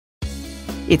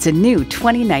It's a new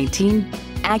 2019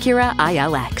 Acura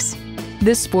ILX.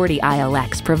 This sporty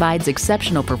ILX provides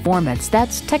exceptional performance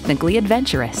that's technically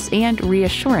adventurous and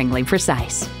reassuringly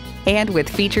precise. And with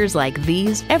features like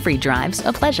these, every drive's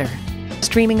a pleasure.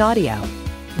 Streaming audio,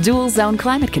 dual zone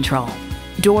climate control,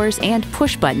 doors and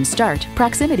push-button start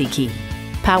proximity key,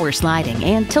 power sliding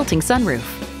and tilting sunroof,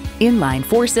 inline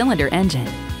 4-cylinder engine,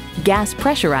 gas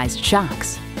pressurized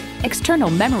shocks, external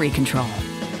memory control,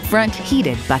 front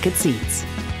heated bucket seats,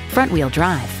 front wheel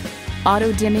drive,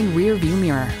 auto dimming rear view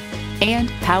mirror,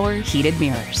 and power heated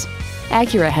mirrors.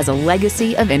 Acura has a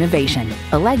legacy of innovation,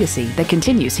 a legacy that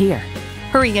continues here.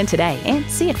 Hurry in today and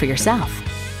see it for yourself.